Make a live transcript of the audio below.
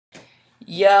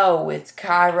Yo, it's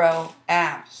Cairo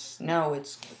Apps. No,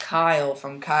 it's Kyle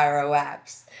from Cairo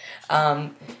Apps.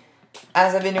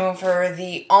 As I've been doing for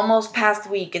the almost past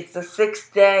week, it's the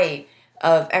 6th day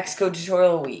of Xcode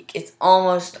tutorial week. It's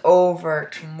almost over.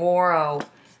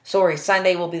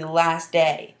 Sunday will be the last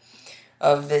day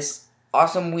of this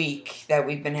awesome week that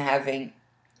we've been having.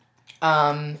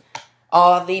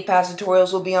 All the past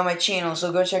tutorials will be on my channel,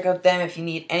 so go check out them if you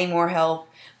need any more help.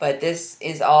 But this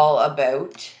is all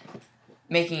about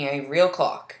making a real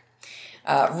clock.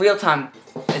 Real time,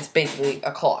 it's basically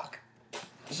a clock.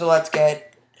 So let's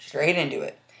get straight into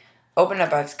it. Open up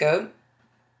Xcode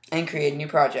and create a new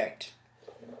project.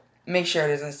 Make sure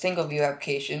it is a single view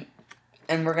application,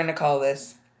 and we're going to call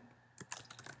this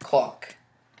clock.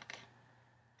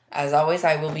 As always,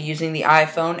 I will be using the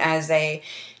iPhone as a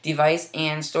device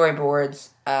and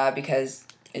storyboards because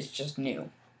it's just new.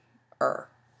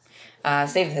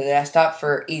 Save it to the desktop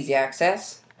for easy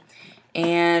access.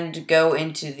 And go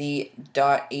into the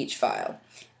 .h file.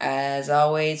 As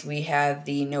always, we have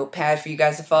the notepad for you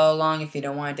guys to follow along if you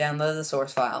don't want to download the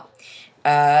source file.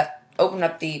 Open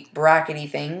up the brackety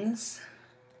things.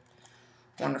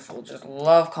 Wonderful, just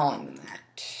love calling them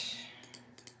that.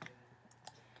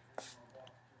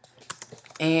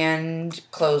 And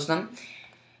close them.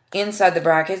 Inside the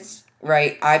brackets,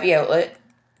 write IB outlet,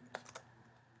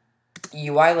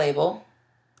 UI label.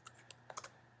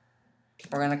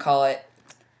 We're going to call it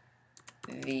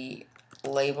the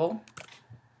label,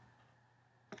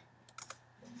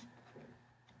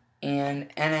 and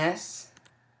NS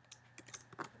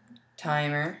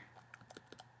timer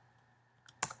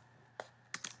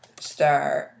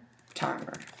star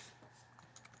timer,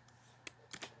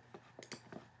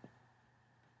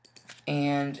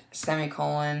 and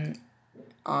semicolon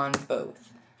on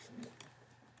both.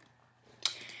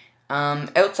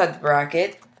 Outside the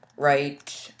bracket,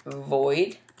 write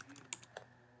void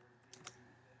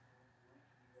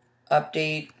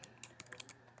update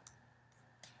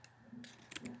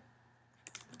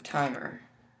timer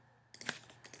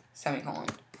semicolon.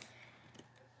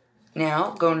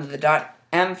 Now go into the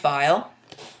 .m file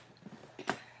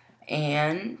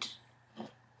and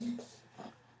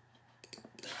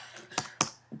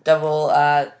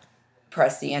double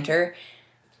press the enter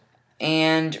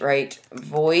and write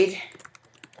void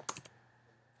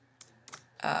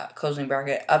closing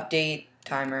bracket update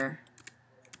timer.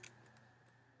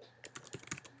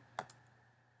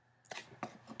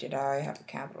 Did I have a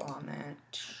capital on that?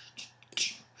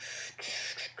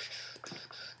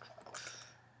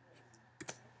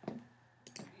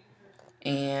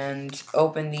 And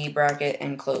open the bracket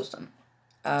and close them.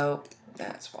 Oh,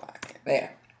 that's why.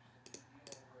 There.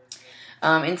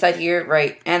 Inside here,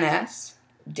 write NS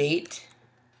date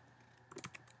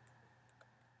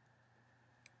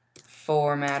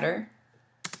formatter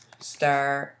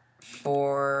star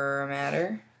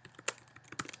formatter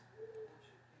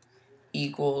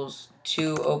equals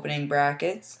 2 opening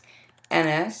brackets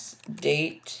NS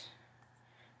date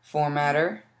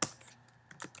formatter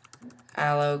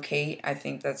allocate, I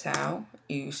think that's how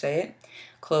you say it,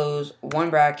 close 1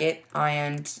 bracket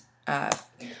init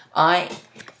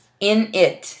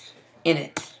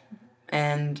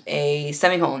and a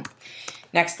semicolon.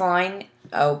 Next line,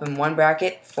 open 1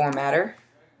 bracket formatter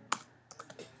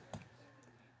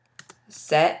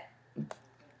set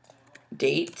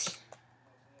date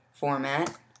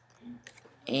format,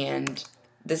 and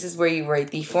this is where you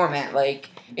write the format. Like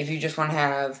if you just want to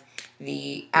have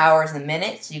the hours and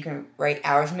minutes, you can write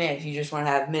hours and minutes. If you just want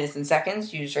to have minutes and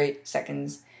seconds, you just write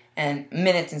seconds and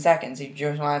minutes and seconds. If you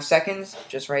just want to have seconds,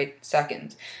 just write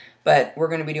seconds. But we're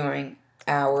going to be doing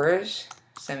hours,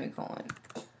 semicolon,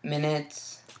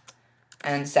 minutes,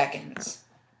 and seconds.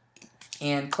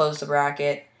 And close the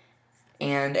bracket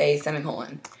and a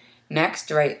semicolon. Next,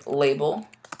 write label,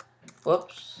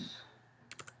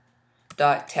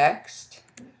 dot text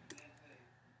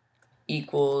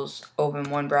equals open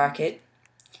 1 bracket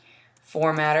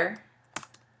formatter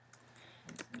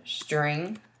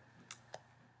string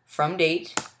from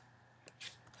date,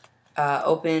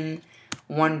 open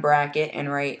 1 bracket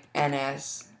and write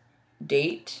NS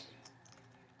date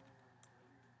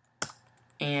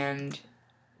and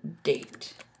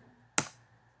date,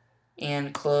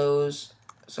 and close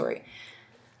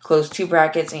 2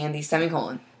 brackets and the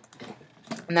semicolon.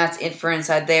 And that's it for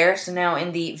inside there. So now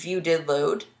in the view did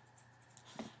load,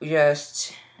 we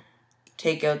just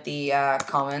take out the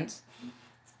comments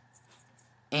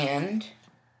and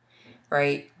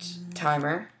write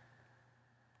timer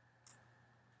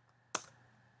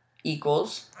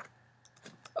equals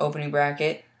opening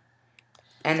bracket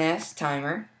NS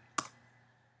timer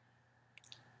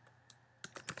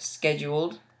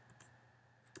scheduled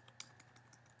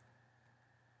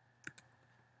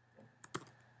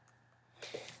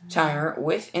timer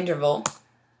with interval,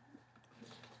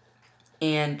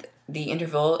 and the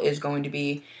interval is going to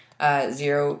be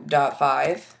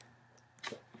 0.5.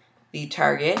 The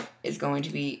target is going to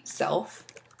be self.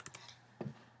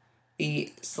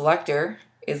 The selector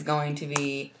is going to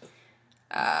be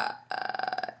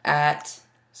at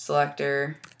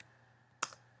selector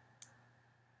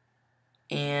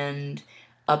and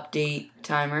update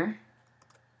timer.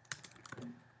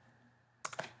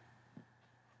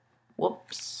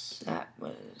 Whoops, that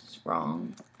was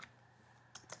wrong.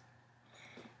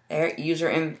 There, user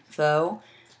info,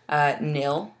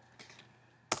 nil.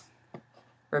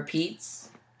 Repeats,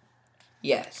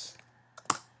 yes.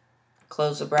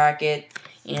 Close the bracket,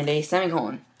 and a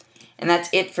semicolon. And that's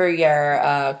it for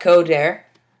your code there.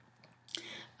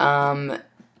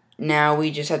 Now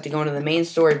we just have to go into the main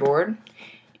storyboard,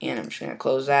 and I'm just going to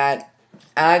close that.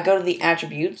 Go to the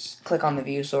attributes, click on the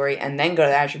view, and then go to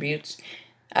the attributes.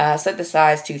 Set the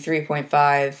size to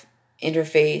 3.5,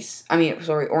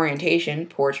 orientation,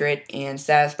 portrait, and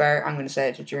status bar. I'm going to set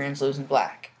it to translucent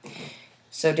black.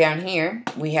 So down here,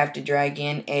 we have to drag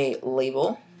in a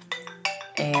label,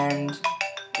 and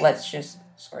let's just,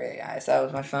 sorry guys, that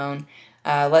was my phone.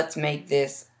 Let's make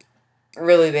this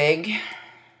really big,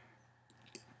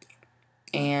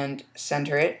 and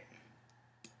center it.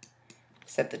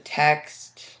 Set the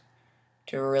text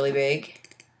to really big.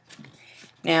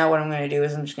 Now what I'm going to do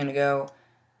is I'm just going to go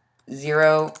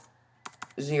 0,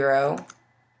 0,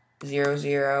 0,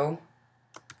 0,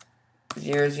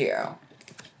 0, 0.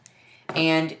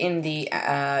 And in the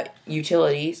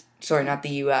utilities, sorry, not the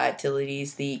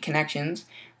utilities, the connections,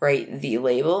 write the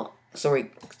label. So we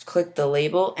click the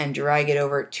label and drag it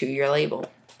over to your label.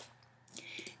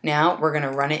 Now we're going to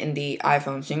run it in the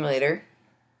iPhone simulator.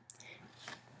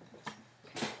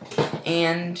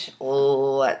 And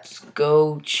let's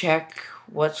go check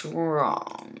what's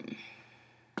wrong.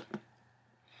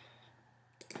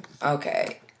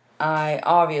 Okay, I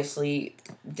obviously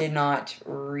did not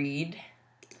read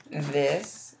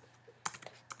this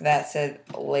that said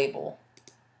label.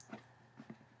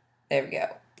 There we go.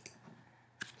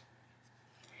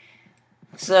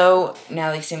 So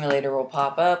now the simulator will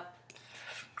pop up.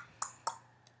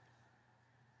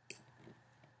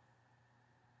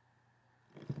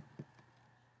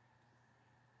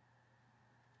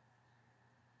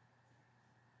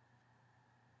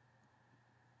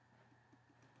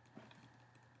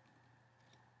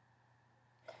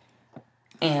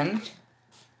 And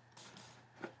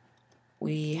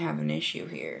we have an issue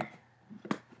here.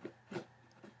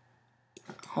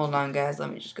 Hold on, guys.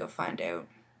 Let me just go find out.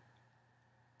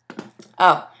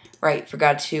 Oh, right.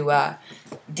 Forgot to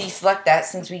deselect that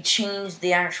since we changed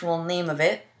the actual name of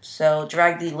it. So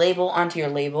drag the label onto your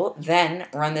label. Then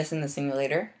run this in the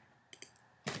simulator.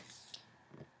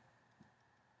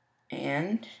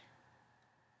 And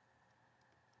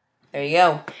there you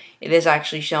go. It is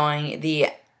actually showing the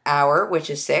hour, which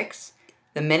is 6,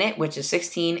 the minute, which is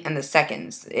 16, and the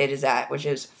seconds it is at, which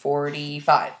is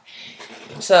 45.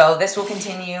 So this will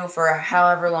continue for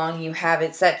however long you have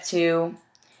it set to,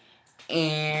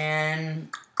 and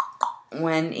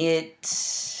when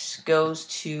it goes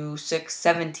to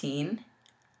 6:17,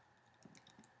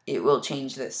 it will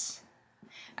change this,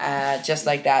 just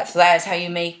like that. So that is how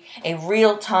you make a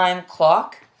real-time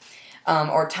clock,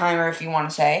 or timer if you want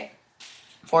to say,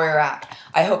 for your app.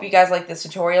 I hope you guys like this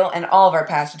tutorial and all of our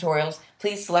past tutorials.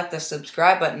 Please select the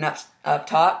subscribe button up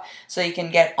top so you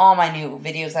can get all my new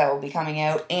videos that will be coming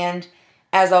out. And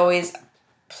as always,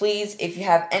 please, if you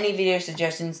have any video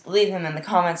suggestions, leave them in the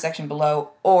comments section below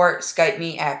or Skype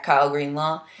me at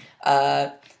kylegreenlaw.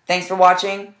 Thanks for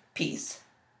watching. Peace.